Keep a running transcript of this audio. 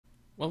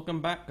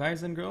Welcome back,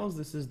 guys and girls.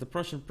 This is the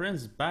Prussian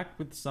Prince back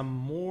with some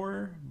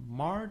more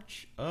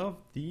March of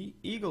the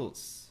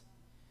Eagles.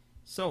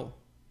 So,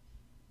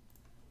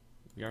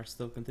 we are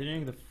still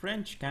continuing the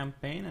French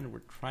campaign and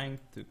we're trying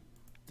to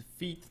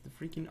defeat the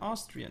freaking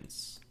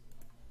Austrians.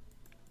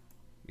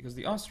 Because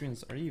the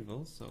Austrians are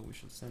evil, so we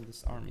should send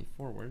this army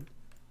forward.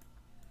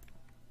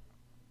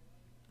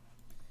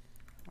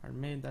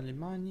 Armée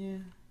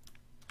d'Allemagne.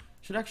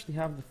 Should actually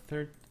have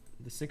the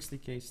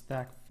 60k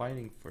stack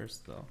fighting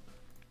first though.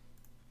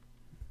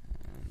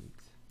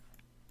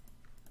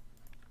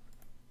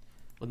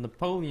 But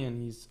Napoleon,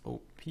 he's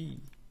OP.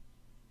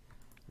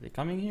 Are they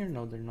coming here?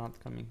 No, they're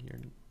not coming here.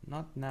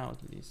 Not now,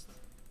 at least.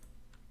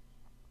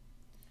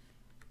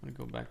 I'm gonna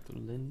go back to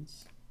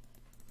Linz.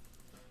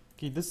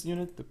 Okay, this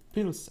unit, the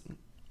Pilsen.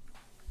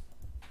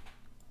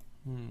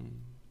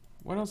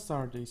 What else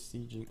are they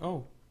sieging?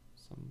 Oh,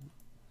 some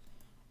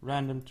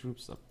random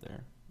troops up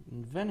there.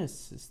 And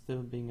Venice is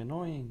still being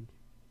annoying.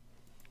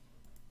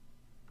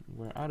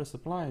 We're out of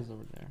supplies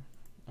over there.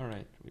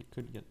 Alright, we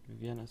could get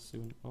Vienna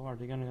soon. Oh, are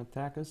they gonna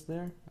attack us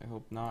there? I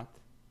hope not.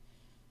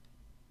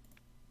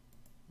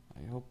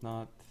 I hope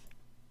not.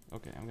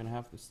 Okay, I'm gonna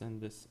have to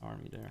send this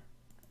army there.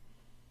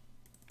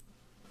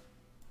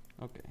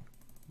 Okay,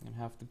 I'm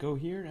gonna have to go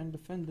here and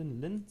defend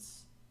in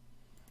Linz.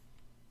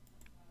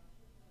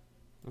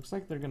 Looks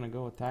like they're gonna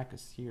go attack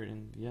us here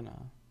in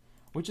Vienna.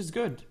 Which is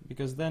good,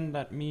 because then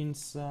that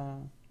means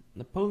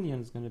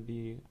Napoleon's gonna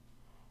be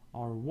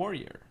our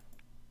warrior.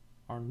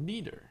 Our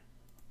leader.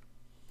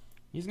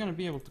 He's gonna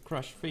be able to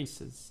crush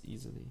faces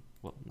easily.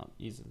 Well, not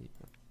easily,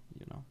 but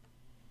you know.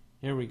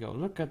 Here we go.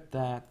 Look at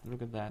that.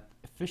 Look at that.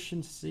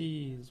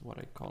 Efficiency is what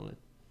I call it.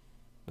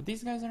 But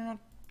these guys are not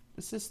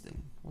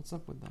assisting. What's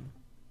up with them?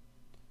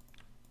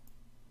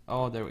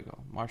 Oh, there we go.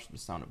 March to the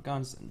sound of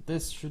guns. And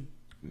this should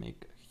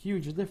make a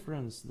huge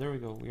difference. There we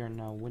go. We are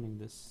now winning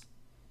this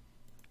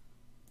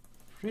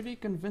pretty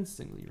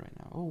convincingly right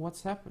now. Oh,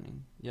 what's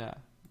happening? Yeah,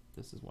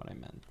 this is what I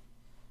meant.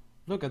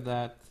 Look at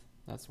that.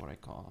 That's what I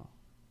call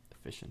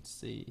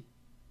efficiency.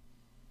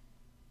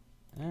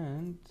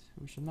 And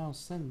we should now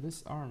send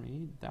this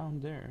army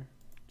down there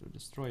to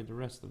destroy the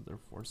rest of their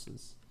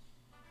forces.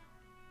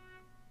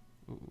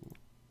 Ooh.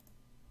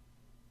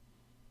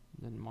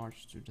 Then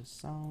march to the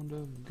sound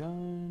of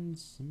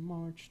guns.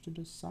 March to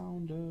the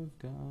sound of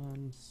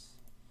guns.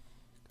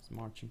 Because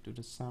marching to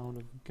the sound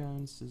of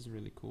guns is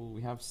really cool.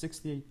 We have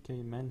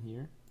 68k men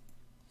here.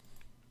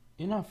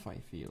 Enough, I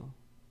feel.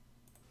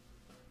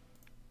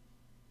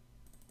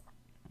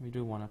 We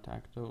do want to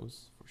attack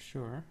those for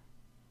sure.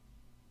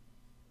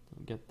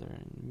 We'll get there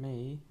in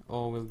May.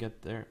 Oh, we'll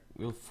get there.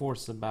 We'll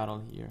force a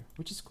battle here,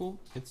 which is cool.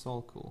 It's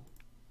all cool.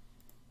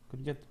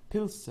 Could get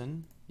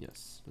Pilsen.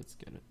 Yes, let's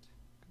get it.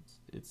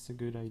 It's a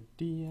good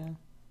idea.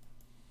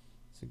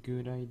 It's a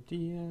good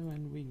idea,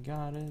 and we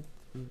got it.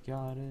 We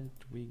got it.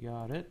 We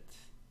got it.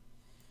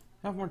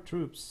 Have more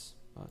troops,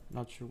 but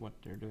not sure what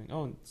they're doing.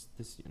 Oh, it's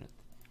this unit.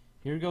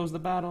 Here goes the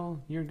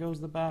battle. Here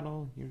goes the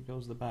battle. Here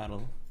goes the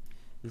battle.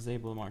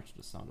 Disable march to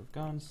the sound of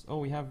guns. Oh,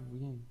 we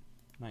win.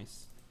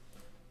 Nice.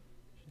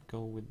 Should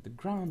go with the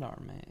Grand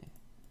Army.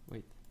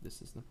 Wait,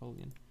 this is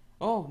Napoleon.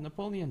 Oh,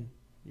 Napoleon,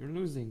 you're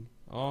losing.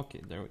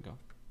 Okay, there we go.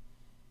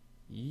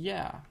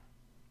 Yeah,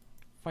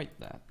 fight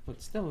that.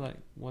 But still, like,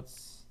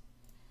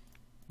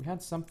 we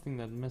had something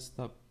that messed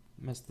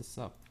us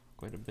up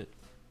quite a bit.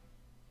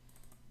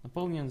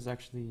 Napoleon's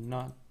actually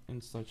not in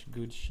such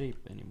good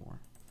shape anymore.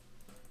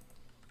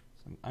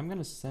 So I'm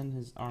gonna send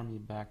his army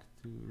back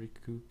to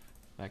recoup.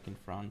 Back in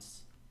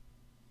France.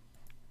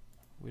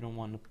 We don't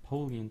want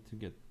Napoleon to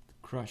get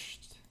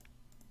crushed.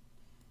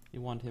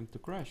 You want him to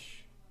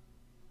crush.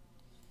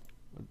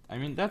 But, I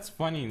mean, that's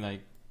funny,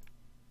 like,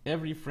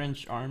 every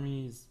French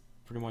army is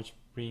pretty much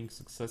being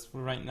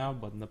successful right now,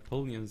 but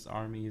Napoleon's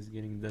army is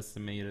getting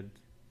decimated.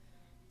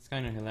 It's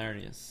kind of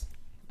hilarious,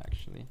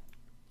 actually,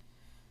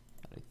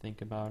 that I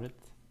think about it.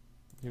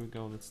 Here we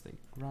go, let's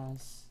take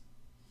Grasse.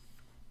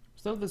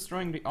 Still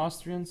destroying the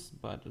Austrians,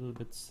 but a little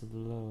bit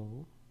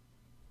slow.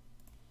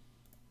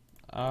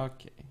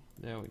 Okay,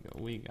 there we go.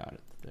 We got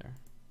it there.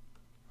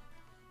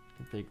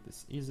 Can take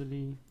this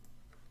easily.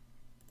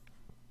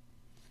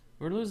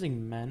 We're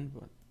losing men,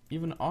 but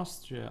even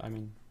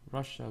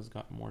Russia has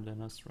got more than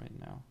us right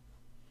now.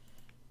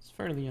 It's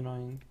fairly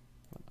annoying,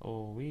 but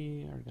oh,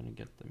 we are gonna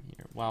get them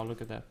here. Wow, look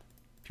at that.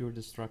 Pure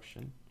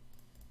destruction.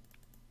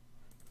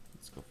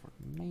 Let's go for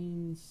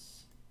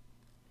Mainz.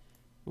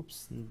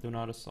 Oops, do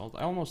not assault.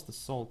 I almost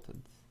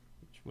assaulted,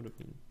 which would have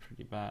been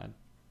pretty bad,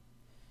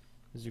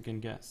 as you can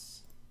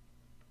guess.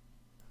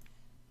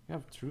 We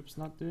have troops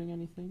not doing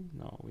anything?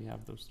 No, we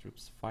have those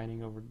troops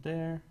fighting over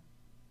there.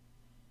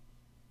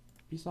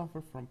 Peace offer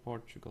from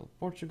Portugal.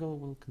 Portugal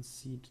will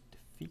concede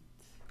defeat.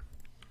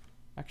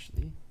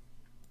 Actually,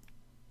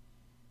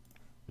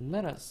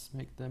 let us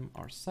make them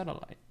our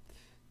satellite.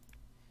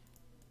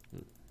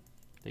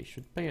 They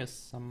should pay us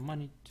some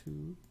money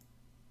too.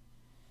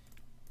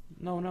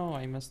 No,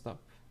 I messed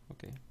up.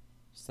 Okay,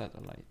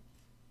 satellite.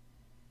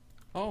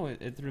 Oh,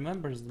 it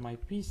remembers my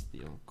peace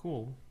deal.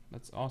 Cool.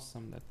 That's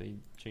awesome that they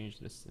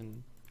changed this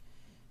in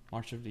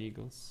March of the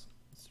Eagles.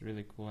 It's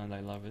really cool and I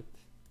love it.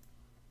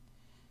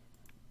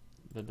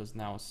 That does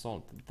now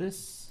assault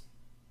this.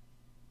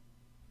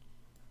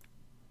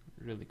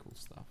 Really cool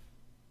stuff.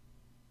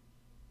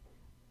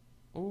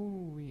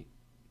 Oh,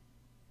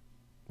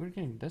 we're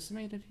getting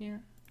decimated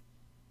here?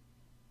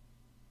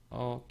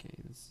 Okay,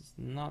 this is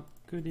not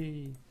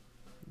goody.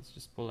 Let's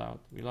just pull out.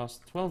 We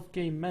lost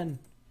 12k men.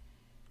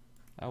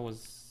 That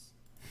was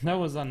that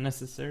was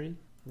unnecessary.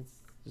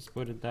 Let's just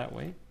put it that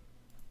way.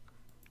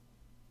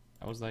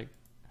 I was like,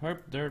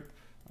 herp derp,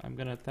 I'm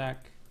gonna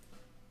attack.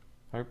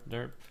 Herp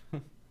derp.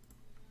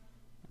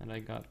 And I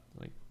got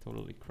like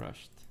totally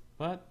crushed.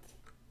 But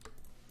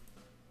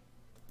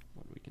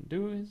what we can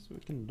do is we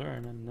can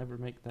learn and never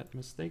make that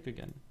mistake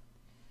again.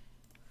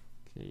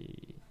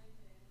 Okay.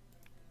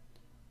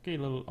 Okay,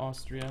 little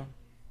Austria.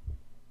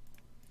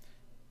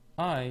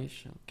 I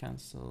shall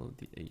cancel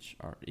the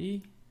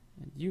HRE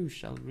and you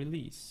shall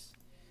release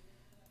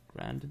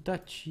Grand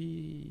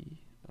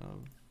Duchy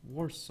of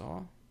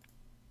Warsaw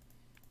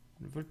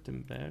and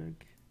Württemberg.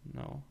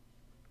 No.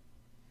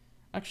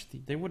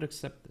 Actually, they would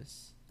accept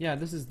this. Yeah,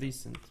 this is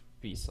decent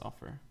peace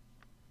offer.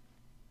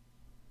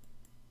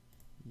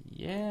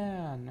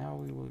 Yeah, now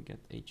we will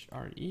get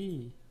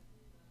HRE.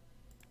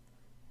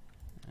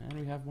 And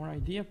we have more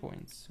idea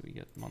points. We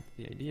get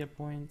monthly idea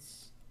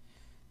points.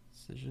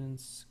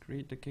 Decisions.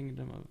 Create the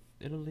Kingdom of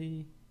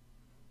Italy.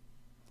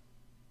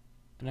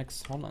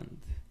 Annex Holland.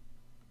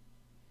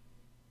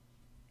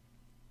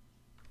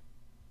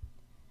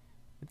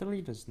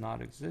 Italy does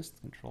not exist.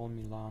 Control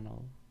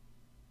Milano.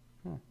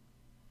 Huh.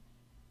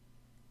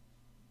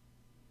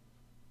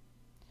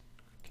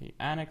 Okay,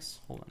 Annex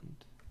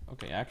Holland.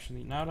 Okay,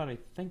 actually, now that I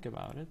think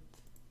about it,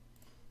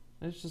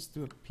 let's just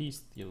do a peace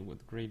deal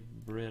with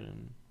Great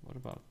Britain. What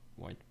about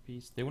white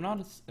peace? They will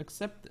not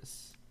accept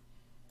this.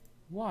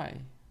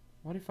 Why?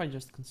 What if I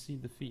just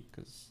concede defeat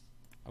because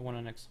I want to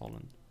annex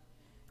Holland?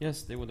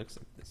 Yes, they would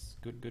accept this.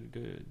 Good, good,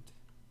 good.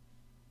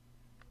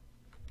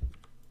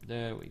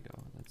 There we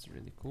go. That's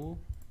really cool.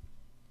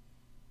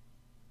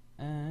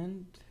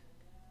 And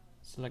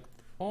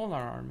select all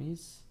our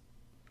armies.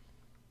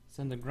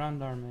 Send a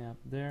Grand Army up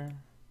there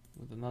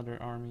with another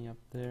army up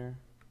there.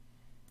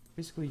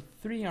 Basically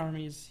 3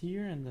 armies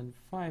here and then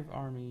 5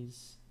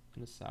 armies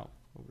in the south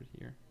over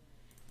here.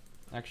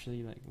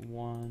 Actually like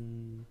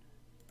 1,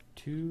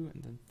 2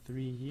 and then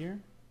 3 here.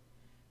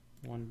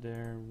 1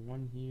 there,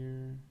 1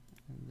 here,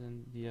 and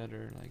then the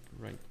other like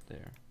right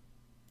there.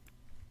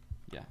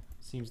 Yeah,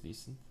 seems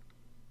decent.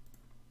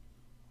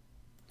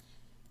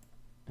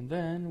 And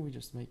then we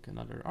just make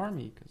another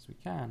army because we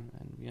can,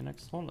 and we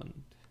annex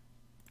Holland.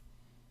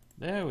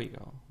 There we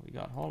go. We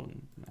got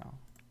Holland now.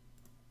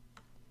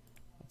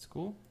 That's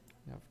cool.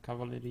 We have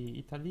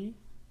Cavalry Italy,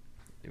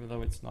 even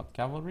though it's not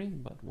cavalry,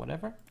 but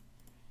whatever.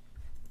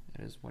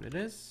 It is what it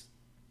is.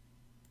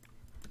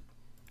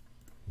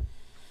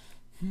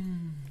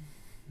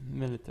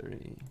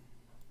 Military.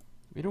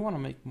 We don't want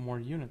to make more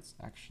units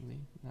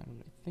actually, now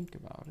that I think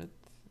about it.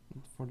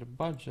 And for the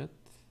budget,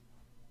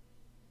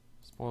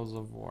 spoils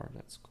of war,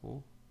 that's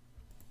cool.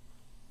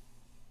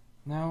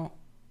 Now,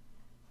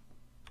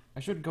 I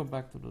should go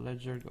back to the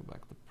ledger, go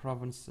back to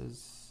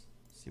provinces,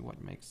 see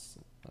what makes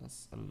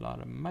us a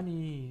lot of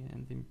money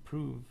and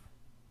improve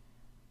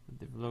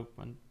the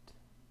development.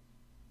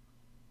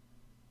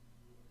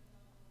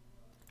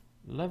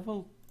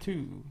 Level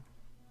 2.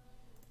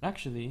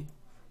 Actually,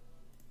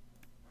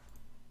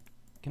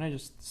 can I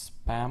just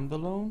spam the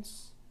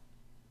loans?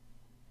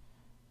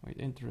 Wait,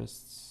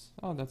 interests.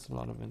 Oh, that's a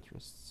lot of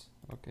interests.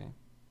 Okay.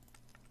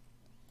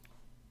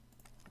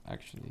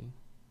 Actually,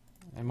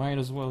 I might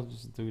as well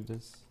just do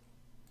this.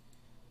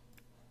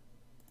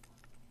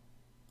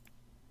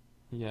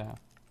 Yeah.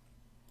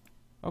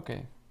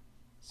 Okay.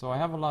 So I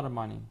have a lot of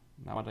money.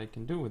 Now what I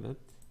can do with it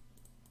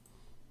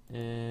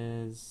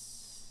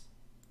is,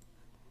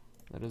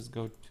 let us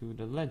go to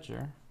the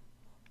ledger.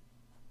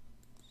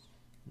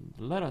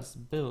 Let us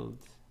build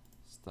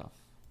stuff.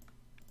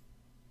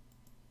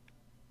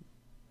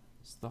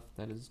 Stuff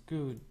that is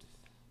good.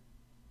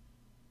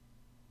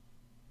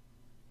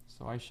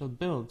 So I shall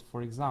build,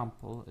 for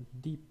example, a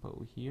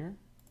depot here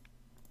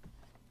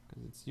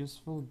because it's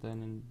useful.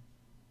 Then in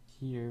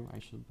here I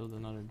shall build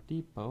another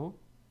depot,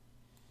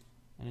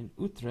 and in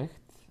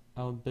Utrecht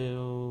I'll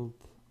build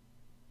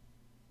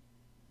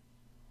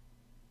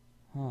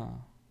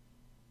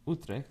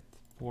Utrecht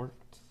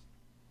port,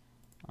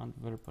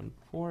 Antwerpen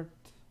port,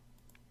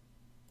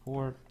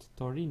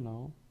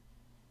 Torino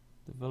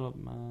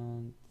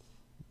development.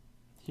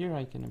 Here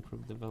I can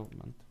improve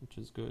development, which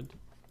is good.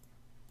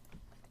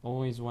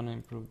 Always want to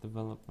improve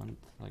development,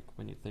 like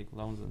when you take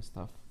loans and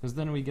stuff, because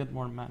then we get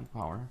more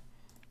manpower.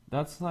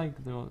 That's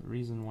like the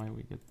reason why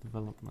we get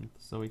development,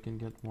 so we can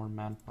get more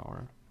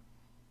manpower.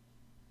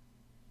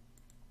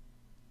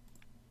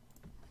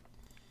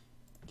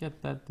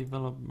 Get that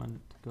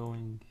development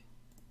going.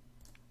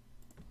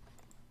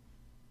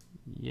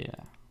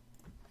 Yeah.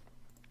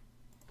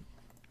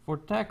 For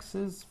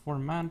taxes, for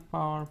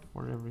manpower,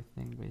 for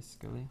everything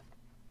basically.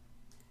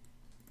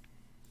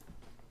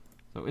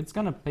 So it's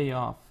gonna pay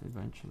off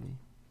eventually.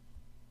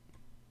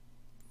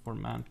 for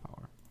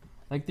manpower.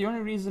 Like, the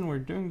only reason we're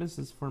doing this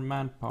is for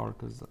manpower,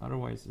 because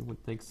otherwise it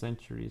would take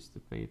centuries to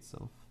pay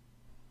itself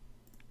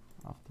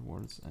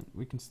afterwards, and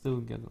we can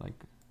still get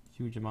like a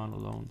huge amount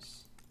of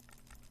loans,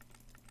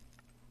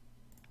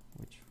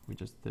 which we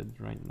just did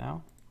right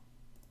now.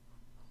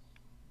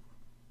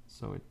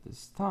 So it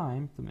is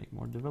time to make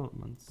more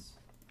developments.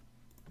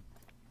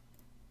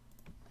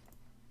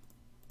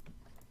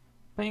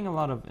 Paying a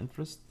lot of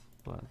interest,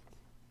 but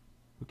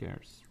who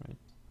cares, right?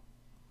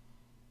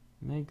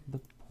 Make the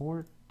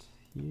port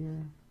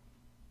here.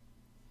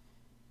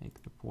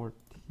 Make the port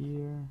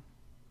here.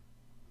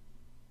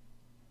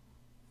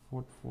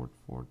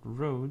 Fort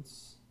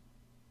roads.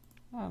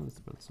 Let's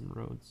build some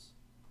roads.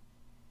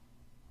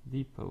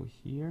 Depot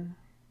here.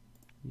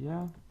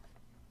 Yeah.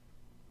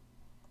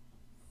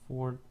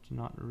 Fort,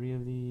 not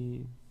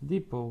really.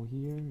 Depot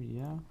here,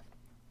 yeah.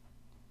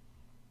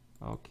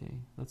 Okay,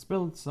 let's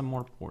build some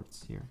more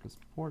ports here, because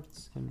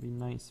ports can be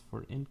nice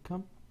for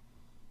income.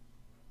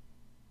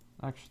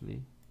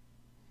 Actually,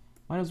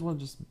 might as well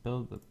just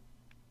build a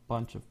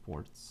bunch of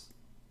ports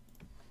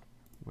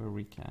where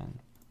we can.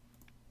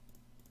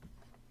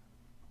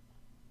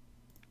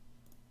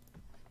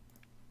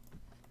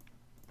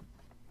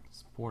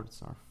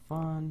 Ports are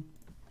fun,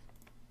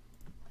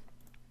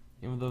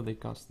 even though they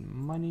cost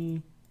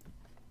money.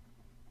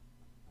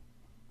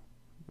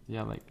 But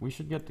yeah, like, we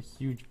should get a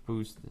huge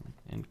boost in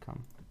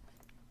income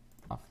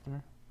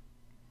after,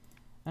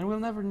 and we'll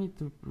never need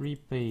to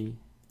repay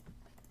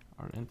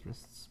our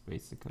interests,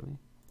 basically.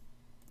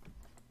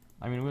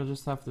 I mean, we'll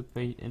just have to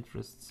pay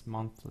interests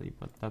monthly,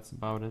 but that's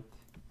about it.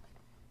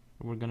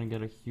 We're gonna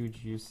get a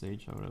huge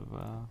usage out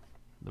of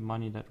the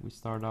money that we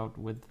start out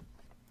with.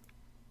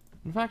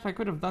 In fact, I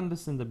could have done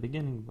this in the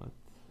beginning, but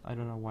I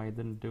don't know why I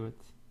didn't do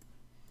it.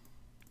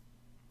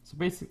 So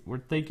basically, we're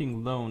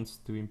taking loans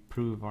to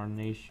improve our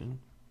nation.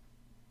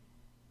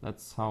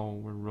 That's how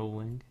we're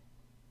rolling.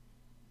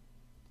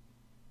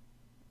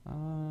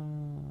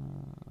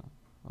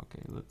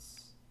 Okay,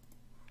 let's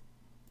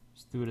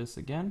just do this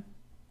again.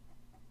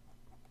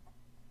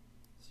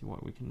 See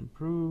what we can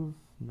improve.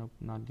 Nope,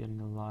 not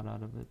getting a lot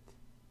out of it.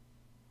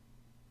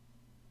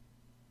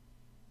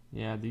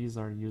 Yeah, these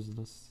are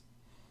useless.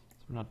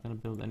 We're not gonna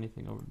build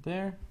anything over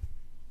there.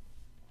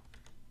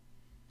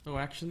 Oh,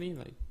 actually,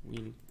 like,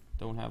 we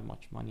don't have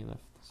much money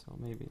left, so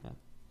maybe that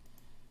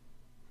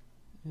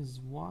is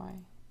why.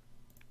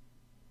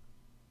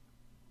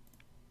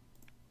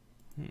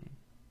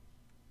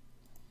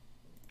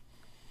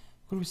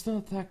 Could we still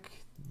attack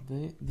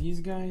these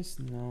guys?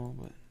 No,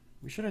 but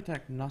we should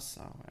attack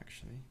Nassau,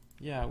 actually.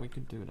 Yeah, we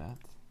could do that.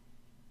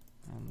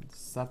 And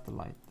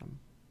satellite them.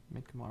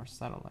 Make them our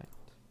satellite.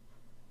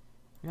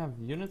 We have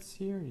units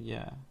here?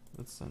 Yeah.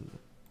 Let's send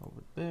it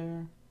over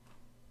there.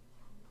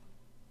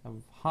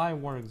 Have high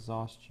war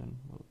exhaustion.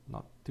 Well,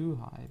 not too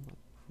high, but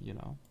you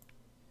know.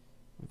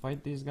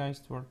 Invite these guys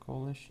to our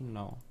coalition?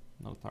 No.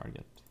 No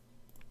target.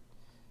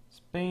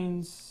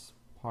 Spain's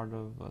part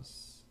of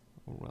us.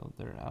 Oh, well,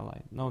 they're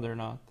allied. No, they're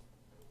not.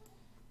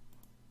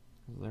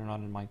 Because they're not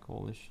in my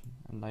coalition.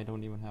 And I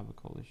don't even have a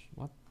coalition.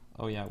 What?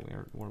 Oh yeah,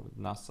 we're with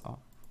Nassau.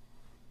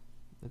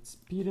 Let's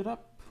speed it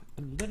up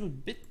a little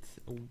bit.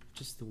 Oh,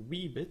 just a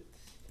wee bit.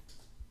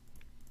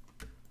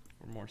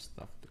 For more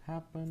stuff to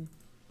happen.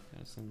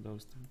 Gonna send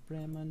those to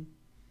Bremen.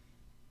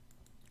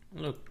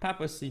 Look,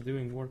 papacy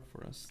doing work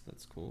for us.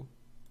 That's cool.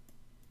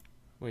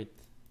 Wait.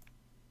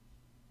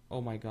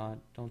 Oh my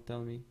god, don't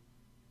tell me.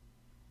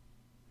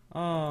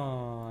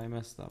 Oh, I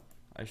messed up.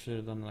 I should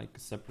have done like a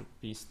separate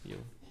peace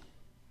deal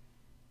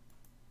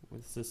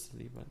with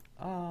Sicily, but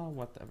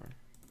whatever.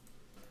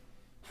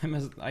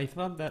 I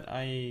thought that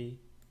I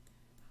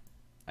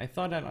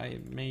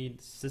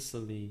made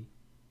Sicily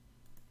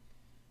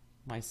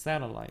my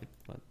satellite,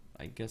 but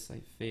I guess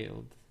I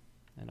failed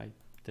and I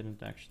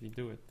didn't actually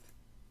do it.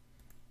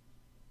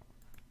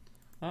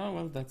 Oh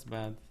well, that's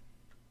bad.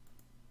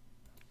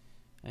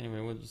 Anyway,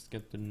 we'll just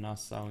get to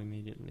Nassau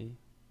immediately.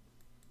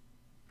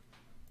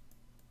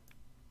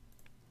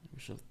 We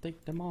shall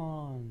take them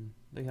on.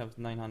 They have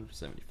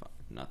 975.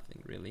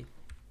 Nothing really.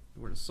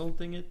 We're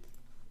assaulting it.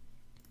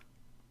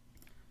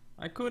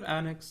 I could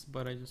annex,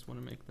 but I just want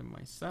to make them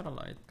my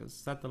satellite because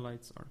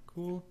satellites are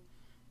cool.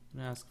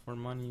 And ask for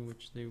money,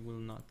 which they will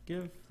not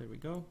give. There we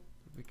go.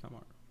 They become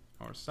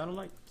our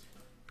satellite.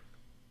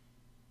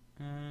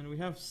 And we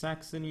have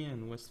Saxony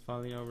and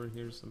Westphalia over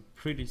here, some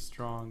pretty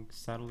strong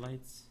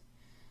satellites,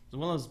 as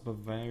well as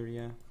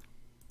Bavaria.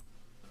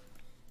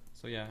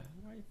 So yeah,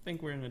 I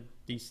think we're in a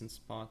decent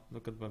spot.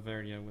 Look at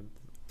Bavaria with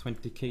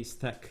 20k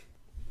stack.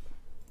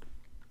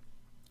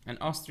 And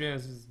Austria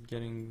is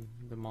getting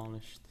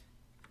demolished.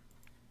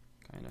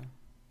 Kinda.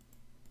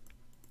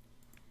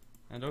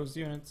 And those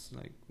units,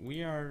 like,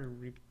 we are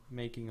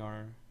making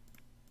our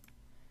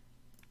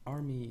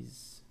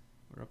armies.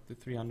 We're up to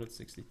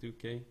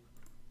 362k.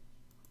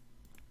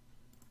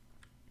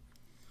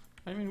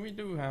 I mean, we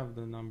do have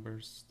the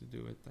numbers to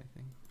do it, I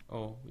think.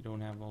 Oh, we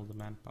don't have all the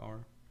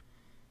manpower.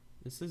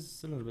 This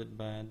is a little bit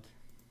bad.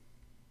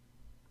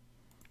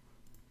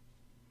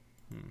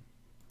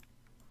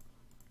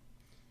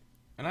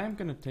 And I'm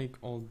gonna take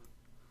all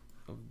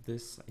of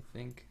this, I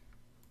think,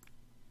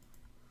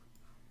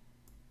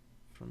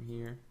 from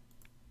here.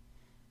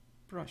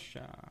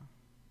 Prussia.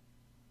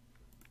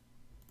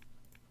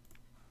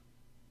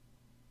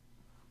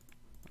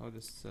 Oh,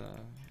 this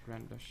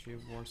Grand Duchy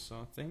of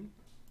Warsaw thing.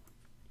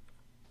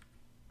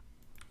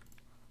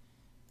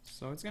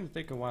 So it's gonna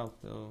take a while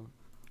till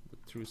the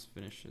truce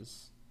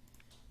finishes.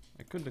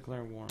 I could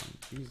declare war on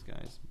these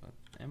guys, but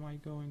am I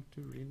going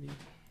to really?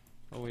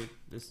 Oh wait,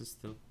 this is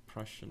still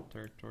Prussian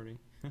territory.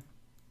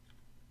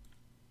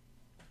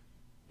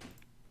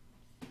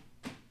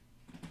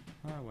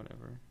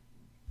 Whatever.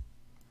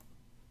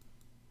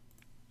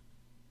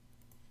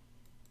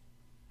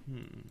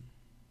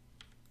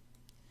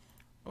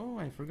 Oh,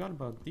 I forgot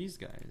about these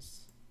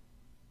guys.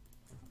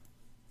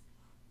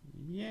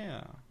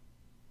 Yeah.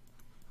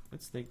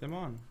 Let's take them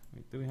on.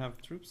 Wait, do we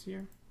have troops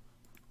here?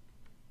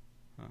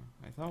 Huh,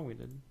 I thought we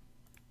did.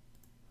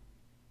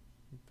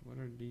 Wait, what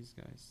are these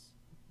guys?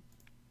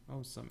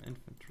 Oh, some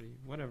infantry.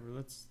 Whatever,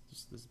 let's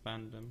just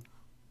disband them.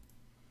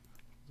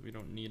 We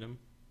don't need them.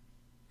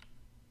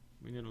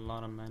 We need a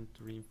lot of men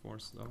to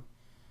reinforce though.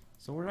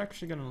 So we're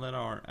actually gonna let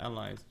our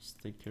allies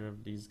just take care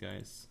of these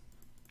guys.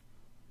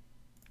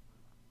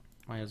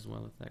 Might as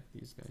well attack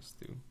these guys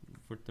too.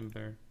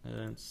 Württemberg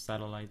and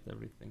satellite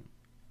everything.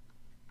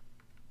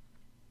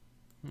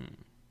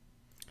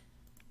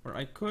 Or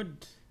I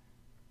could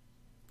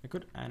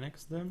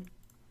annex them,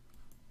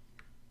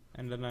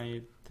 and then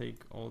I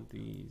take all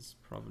these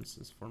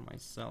provinces for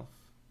myself.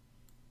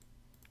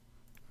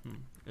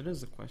 It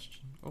is a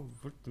question. Oh,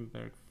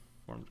 Württemberg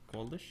formed a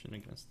coalition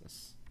against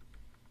us.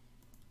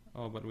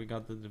 Oh, but we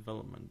got the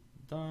development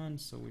done,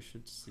 so we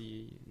should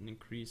see an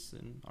increase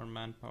in our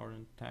manpower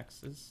and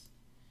taxes.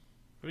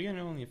 But again,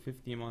 only a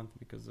 50 a month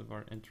because of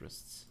our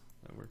interests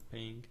that we're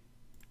paying.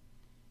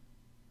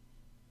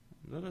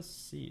 Let us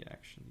see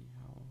actually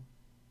how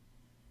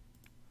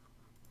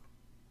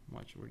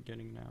much we're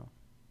getting now.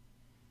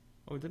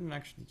 Oh, it didn't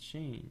actually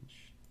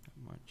change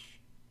that much.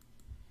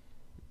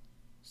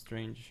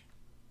 Strange.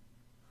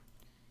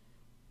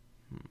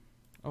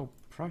 Oh,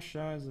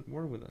 Prussia is at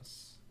war with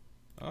us.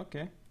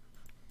 Okay.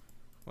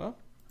 Well,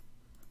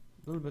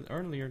 a little bit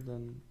earlier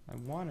than I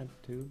wanted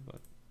to,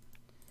 but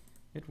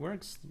it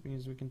works. It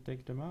means we can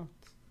take them out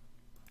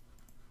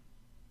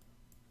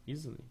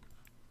easily.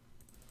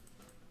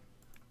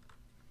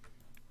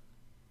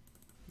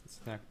 Let's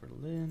attack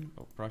Berlin.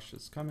 Oh,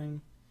 Prussia's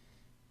coming.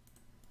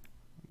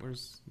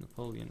 Where's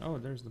Napoleon? Oh,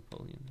 there's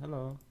Napoleon.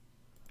 Hello.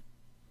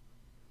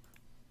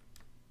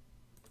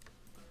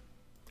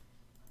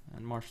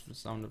 And March to the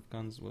Sound of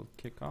Guns will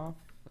kick off,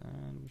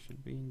 and we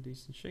should be in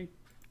decent shape.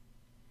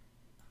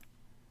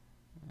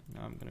 And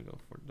now I'm gonna go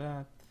for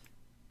that.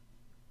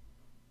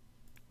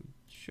 We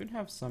should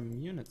have some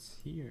units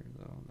here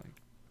though,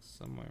 like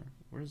somewhere.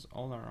 Where's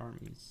all our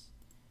armies?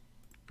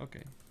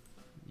 Okay,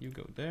 you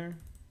go there,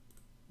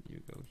 you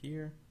go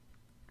here.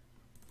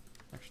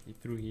 Actually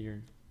through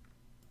here.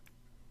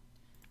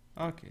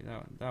 Okay,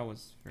 that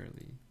was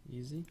fairly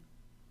easy.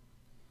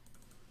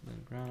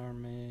 Then Grand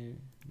Army,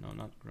 no,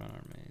 not Grand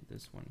Army,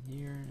 this one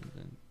here, and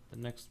then the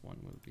next one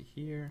will be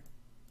here.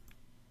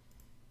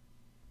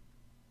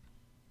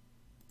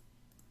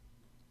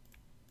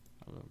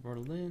 Although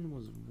Berlin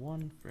was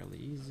won fairly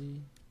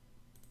easy.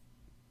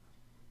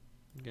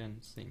 Again,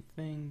 same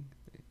thing.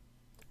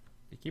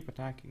 They keep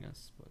attacking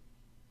us, but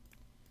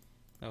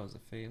that was a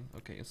fail.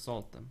 Okay,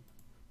 assault them.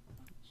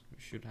 So we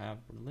should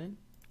have Berlin.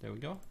 There we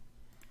go.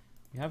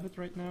 We have it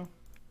right now.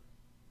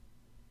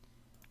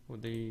 Well,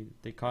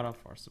 they cut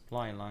off our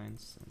supply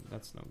lines, and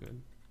that's no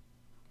good.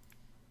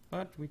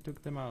 But we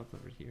took them out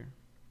over here.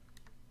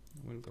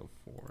 We'll go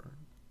for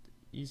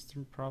the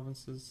eastern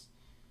provinces,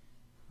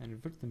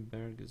 and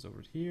Württemberg is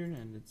over here,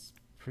 and it's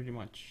pretty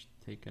much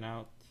taken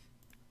out.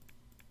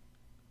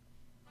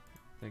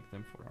 Take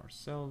them for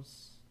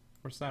ourselves,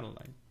 or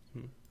satellite.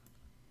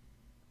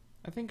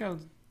 I think I'll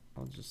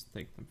just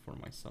take them for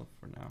myself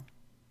for now.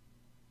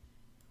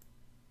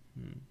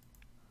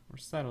 Or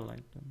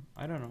satellite them.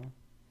 I don't know.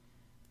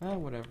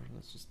 Whatever,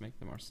 let's just make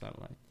them our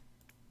satellite.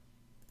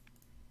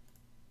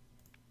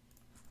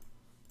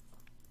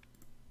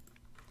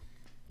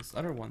 This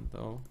other one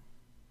though,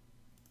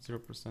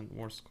 0%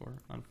 war score,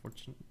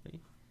 unfortunately.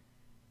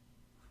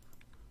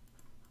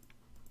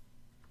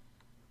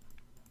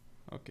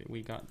 Okay,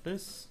 we got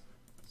this,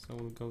 so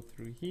we'll go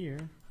through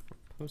here for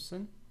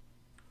Posen.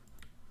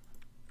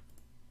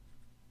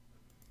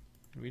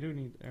 We do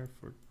need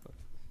Erfurt, but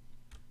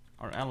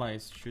our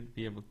allies should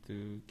be able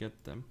to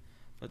get them.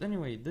 But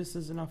anyway, this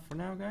is enough for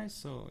now, guys.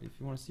 So if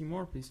you want to see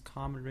more, please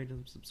comment, rate,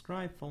 and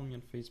subscribe. Follow me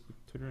on Facebook,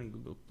 Twitter, and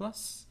Google+.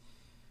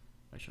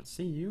 I shall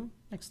see you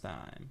next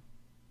time.